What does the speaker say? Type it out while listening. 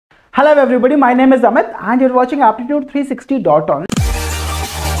Hello everybody, my name is Amit and you're watching aptitude360.on.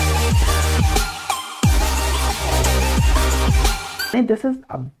 This is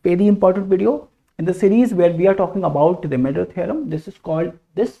a very important video in the series where we are talking about the remainder theorem. This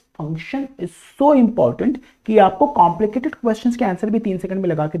function is so important कि आपको complicated questions के answer भी 3 second में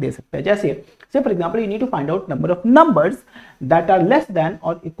लगा के दे सकते हैं. जैसे say for example you need to find out number of numbers that are less than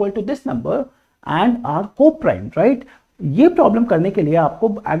or equal to this number and are co-primed, right? ये प्रॉब्लम करने के लिए आपको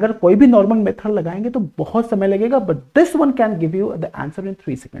अगर कोई भी नॉर्मल मेथड लगाएंगे तो बहुत समय लगेगा, but this one can give you the answer in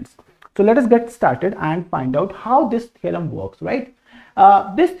 3 seconds. So let us get started and find out how this theorem works, right?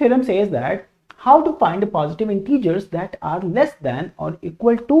 This theorem says that how to find positive integers that are less than or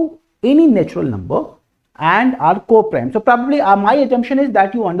equal to any natural number and are co-prime. So probably my assumption is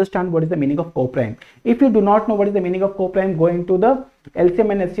that you understand what is the meaning of co-prime. If you do not know what is the meaning of co-prime, go into the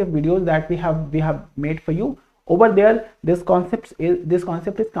LCM and SCF videos that we have made for you. Over there this concept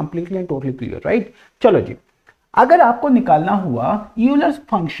is completely and totally clear, right? चलो जी, अगर आपको निकालना हुआ Euler's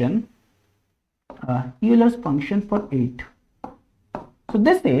function for 8, so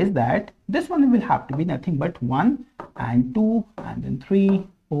this says that this one will have to be nothing but 1 and 2 and then 3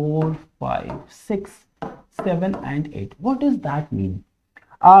 4 5 6 7 and 8. What does that mean?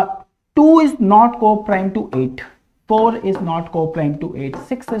 2 is not co-prime to 8, 4 is not co-prime to 8,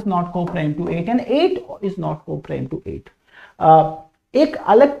 6 is not co-prime to 8 and 8 is not co-prime to 8. एक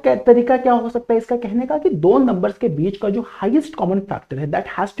अलग तरीका क्या हो सकता है इसका कहने का कि दो नंबर्स के बीच का जो हाईएस्ट कॉमन फैक्टर है that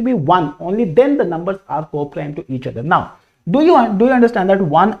has to be 1, only then the numbers are co-prime to each other. Now do you understand that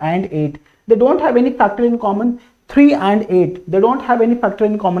 1 and 8 they don't have any factor in common? 3 and 8 they don't have any factor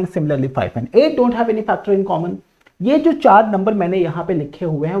in common. Similarly 5 and 8 don't have any factor in common. ये जो चार number मैंने यहाँ पे लिखे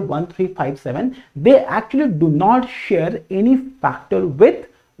हुए हैं 1 3 5 7, they actually do not share any factor with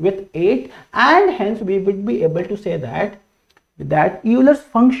 8 and hence we would be able to say that Euler's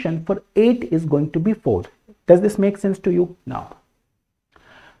function for 8 is going to be 4. Does this make sense to you? Now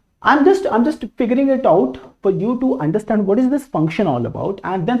I'm just figuring it out for you to understand what is this function all about,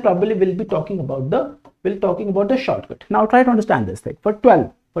 and then probably we'll be talking about the shortcut. Now try to understand this thing. For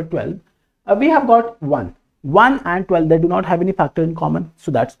 12 we have got 1 and 12, they do not have any factor in common,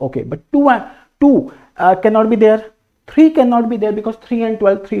 so that's okay. But 2 cannot be there, 3 cannot be there because 3 and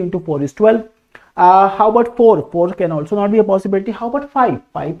 12, 3 into 4 is 12. How about 4 can also not be a possibility. How about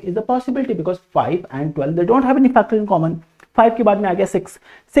 5 is a possibility because 5 and 12 they don't have any factor in common. 5 के बाद में आ गया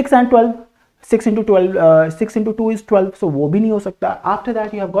 6 and 12, 6 into 2 is 12, so वो भी नहीं हो सकता. After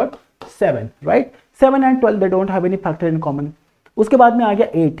that you have got 7, right? 7 and 12 they don't have any factor in common. उसके बाद में आ गया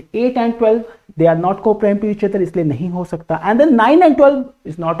 8 and 12 they are not co-prime to each other, इसलिए नहीं हो सकता. And then 9 and 12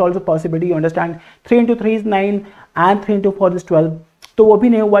 is not also possibility. You understand? 3 into 3 is 9 and 3 into 4 is 12, तो वो भी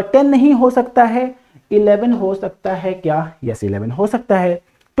नहीं हुआ. 10 नहीं हो सकता है. 11 हो सकता है क्या? Yes, 11 हो सकता है.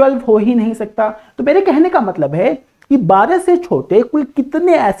 12 हो ही नहीं सकता. तो मेरे कहने का मतलब है कि 12 से छोटे कुल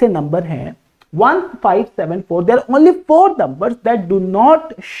कितने ऐसे नंबर हैं? 1 5 7 4. There are only 4 numbers that do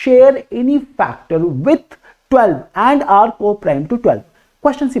not share any factor with 12 and are co-prime to 12.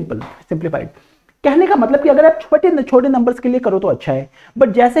 Question simplified. कहने का मतलब कि अगर आप छोटे नंबर्स के लिए करो तो अच्छा है, बट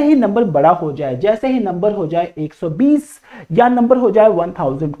जैसे ही नंबर बड़ा हो जाए, जैसे ही नंबर हो जाए 120 या नंबर हो जाए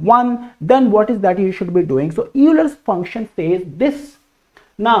 1001, then what is that you should be doing? So Euler's function says this.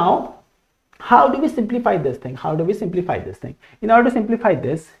 Now how do we simplify this thing? In order to simplify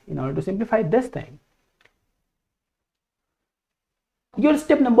this thing, your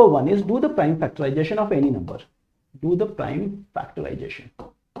step number 1 is do the prime factorization of any number. Do the prime factorization.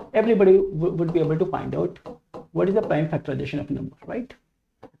 Everybody would be able to find out what is the prime factorization of a number, right?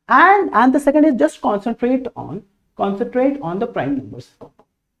 And the second is just concentrate on the prime numbers.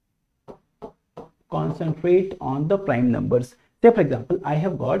 Concentrate on the prime numbers. Say for example, I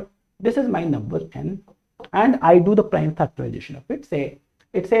have got, this is my number n and I do the prime factorization of it. Say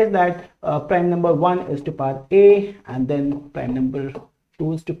it says that prime number 1 is to power a, and then prime number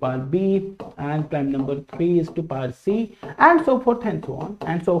 2 is to power b, and prime number 3 is to power c, and so forth and so on,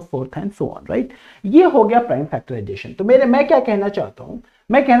 and so forth and so on, right? ये हो गया prime factorisation. तो मैं क्या कहना चाहता हूँ?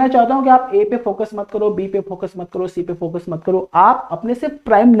 मैं कहना चाहता हूँ कि आप a पे फोकस मत करो, b पे फोकस मत करो, c पे फोकस मत करो. आप अपने से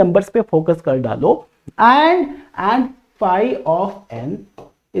प्राइम नंबर्स पे फोकस कर डालो, and phi of n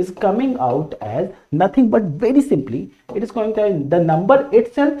is coming out as nothing but very simply it is going to the number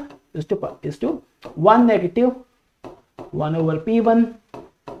itself is to 1 negative 1 over p1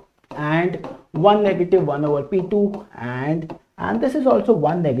 and 1 negative 1 over p2 and this is also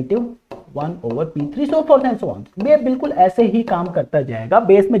 1 negative 1 over p3, so forth and so on. ये बिल्कुल ऐसे ही काम करता जाएगा.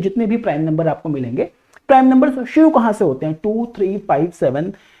 Base में जितने भी prime number आपको मिलेंगे प्राइम नंबर शुरू कहां से होते हैं, 2 3 5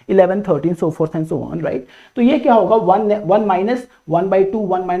 7 11 13 so forth and so on, right. तो ये क्या होगा, 1 minus 1/2,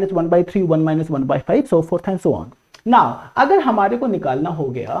 1 minus 1/3, 1 minus 1/5 so forth and so on। Now अगर हमारे को निकालना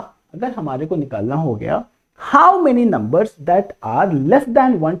हो गया how many numbers that are less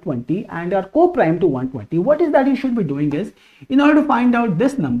than 120 and are co-prime to 120, what is that you should be doing is, in order to find out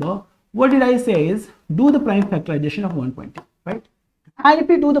this number, what did I say is, do the prime factorization of 120, right? And if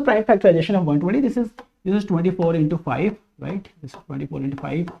you do the prime factorization of 120, this is 24 into 5, right? This is 24 into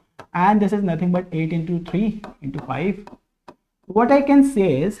 5, and this is nothing but 8 into 3 into 5. What I can say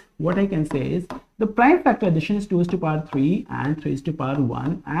is the prime factorization is 2 is to power 3 and 3 is to power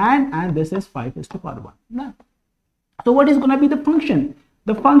 1, and this is 5 is to power 1. Now, so what is going to be the function?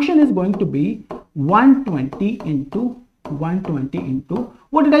 The function is going to be 120 into 120 into,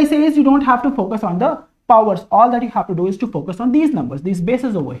 what did I say is, you don't have to focus on the powers. All that you have to do is to focus on these numbers, these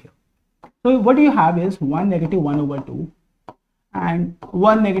bases over here. So what do you have is 1 negative 1 over 2 and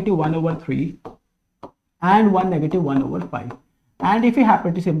 1 negative 1 over 3 and 1 negative 1 over 5. And if you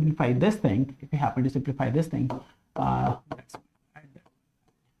happen to simplify this thing, I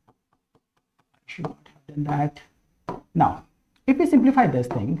should not have done that. Now, if we simplify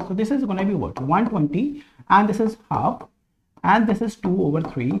this thing, so this is going to be what, 120, and this is half, and this is 2 over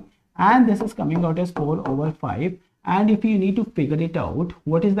 3, and this is coming out as 4 over 5. And if you need to figure it out,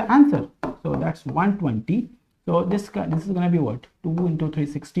 what is the answer? So that's 120. So this is going to be what, 2 into 3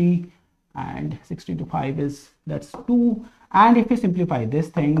 60, and 60 to 5 is, that's 2. And if you simplify this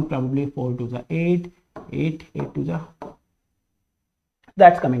thing, probably 4 to the 8, 8 to the,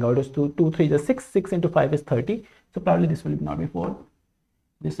 that's coming out as 2 3 is 6, 6 into 5 is 30. So probably this will not be 4,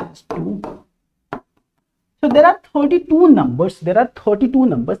 this is 2. So there are 32 numbers that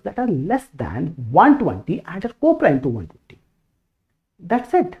are less than 120 and are co-prime to 120.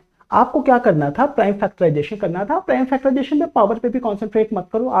 That's it. आपको क्या करना था, prime factorisation करना था। Prime factorisation में power पे भी concentrate मत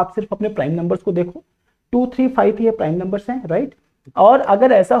करो, आप सिर्फ अपने प्राइम नंबर्स को देखो। 2 3 5 ये प्राइम नंबर्स हैं, राइट। और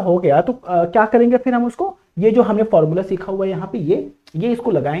अगर ऐसा हो गया तो क्या करेंगे फिर हम उसको, ये जो हमने फॉर्मूला सीखा हुआ है यहाँ पे, ये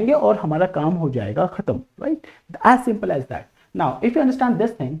इसको लगाएंगे और हमारा काम हो जाएगा खत्म, right. As simple as that. Now, if you understand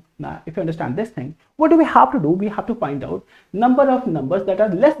this thing, what do we have to do? We have to find out number of numbers that are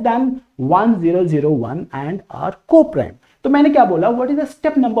less than 1001 and are co-prime. तो मैंने क्या बोला? What is the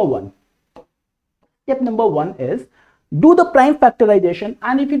step number 1? Step number 1 is do the prime factorization,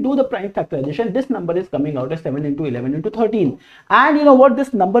 and if you do the prime factorization, this number is coming out as 7 into 11 into 13. And you know what?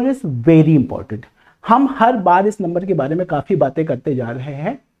 This number is very important. हम हर बार इस number के बारे में काफी बातें करते जा रहे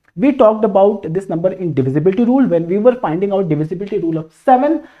हैं। We talked about this number in divisibility rule when we were finding out divisibility rule of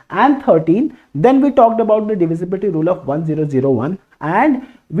 7 and 13. Then we talked about the divisibility rule of 1001, and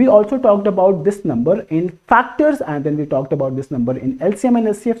we also talked about this number in factors, and then we talked about this number in LCM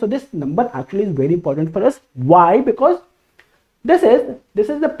and LCF. So this number actually is very important for us. Why? Because this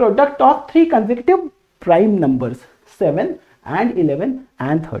is the product of 3 consecutive prime numbers, 7 and 11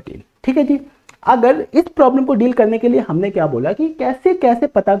 and 13. ठीक है जी। अगर इस problem को deal करने के लिए हमने क्या बोला कि कैसे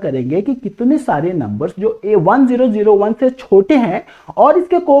पता करेंगे कि कितने सारे नंबर्स जो 1001 से छोटे हैं और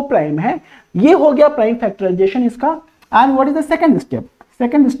इसके को प्राइम है। ये हो गया प्राइम फैक्टराइजेशन इसका। And what is the second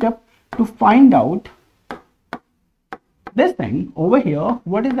step to find out this thing over here?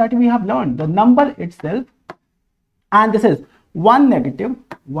 What is that we have learned? The number itself, and this is 1 negative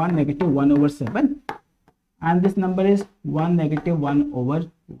 1 over 7, and this number is 1 negative 1 over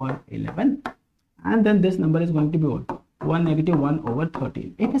 11, and then this number is going to be what? 1 negative 1 over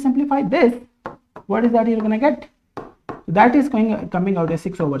 13. If you simplify this, what is that you're going to get? That is coming out as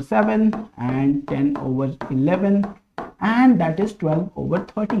 6 over 7 and 10 over 11, and that is 12 over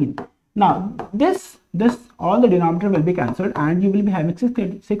 13. Now this all the denominator will be cancelled, and you will be having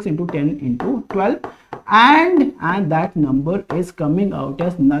 6 into 10 into 12, and that number is coming out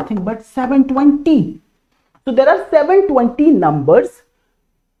as nothing but 720. So there are 720 numbers,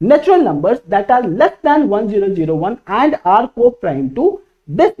 natural numbers, that are less than 1001 and are co-prime to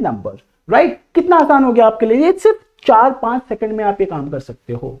this number, right? कितना आसान हो गया आपके लिए, ये सिर्फ 4-5 second में आप ये काम कर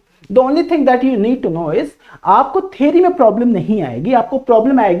सकते हो। The only thing that you need to know is आपको थ्योरी में प्रॉब्लम नहीं आएगी, आपको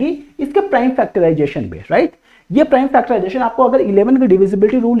प्रॉब्लम आएगी इसके प्राइम फैक्टराइजेशन में, राइट? ये प्राइम फैक्टराइजेशन आपको अगर 11 की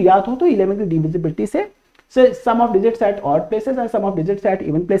डिविजिबिलिटी रूल याद हो तो 11 की डिविजिबिलिटी से सम of digits eight odd places and some of digits eight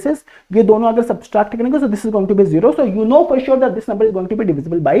even places, ये दोनों अगर सब्सट्रैक्ट करेंगे so this is going to be 0, so you know for sure that this number is going to be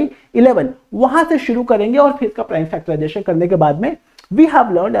divisible by 11. वहां से शुरू करेंगे और फिर इसका प्राइम फैक्टराइजेशन करने के बाद में we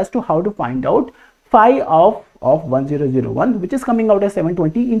have learned as to how to find out phi of 1001 which is coming out as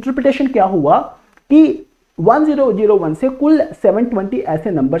 720. Interpretation क्या हुआ कि 1001 से कुल 720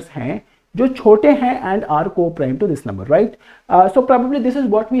 ऐसे नंबर्स हैं जो छोटे हैं and are co-prime to this number, right? So probably this is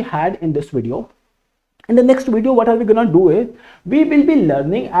what we had in this video. In the next video, what are we gonna do is we will be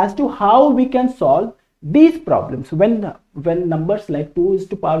learning as to how we can solve these problems when numbers like 2 is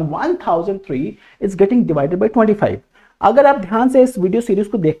to power 1003 is getting divided by 25. अगर आप ध्यान से इस video series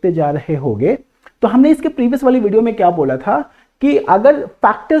को देखते जा रहे होंगे तो हमने इसके प्रीवियस वाली वीडियो में क्या बोला था कि अगर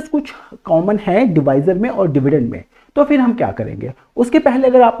फैक्टर्स कुछ कॉमन है डिवाइजर में और डिविडेंड में तो फिर हम क्या करेंगे। उसके पहले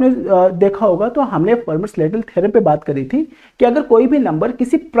अगर आपने देखा होगा तो हमने फर्मर्स-लेटल थ्योरम पे बात करी थी कि अगर कोई भी नंबर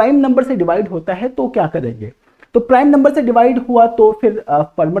किसी प्राइम नंबर से डिवाइड होता है तो क्या करेंगे। तो प्राइम नंबर से डिवाइड हुआ तो फिर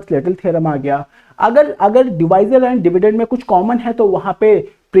फर्मर्स-लेटल थ्योरम आ गया। अगर डिवाइजर एंड डिविडेंड में कुछ कॉमन है तो वहां पे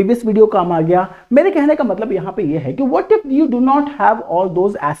प्रीवियस वीडियो काम आ गया। मेरे कहने का मतलब यहाँ पे ये है कि what if you do not have all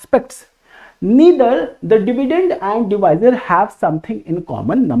those aspects, neither the dividend and divisor have something in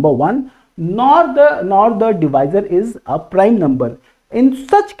common, number one, nor the divisor is a prime number. In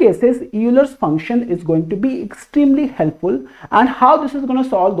such cases, Euler's function is going to be extremely helpful, and how this is going to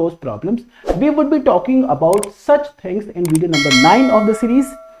solve those problems, we would be talking about such things in video number 9 of the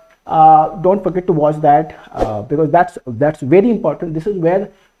series. Don't forget to watch that because that's very important. This is where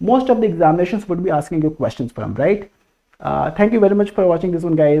most of the examinations would be asking you questions from, right? Thank you very much for watching this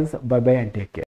one, guys. Bye bye and take care.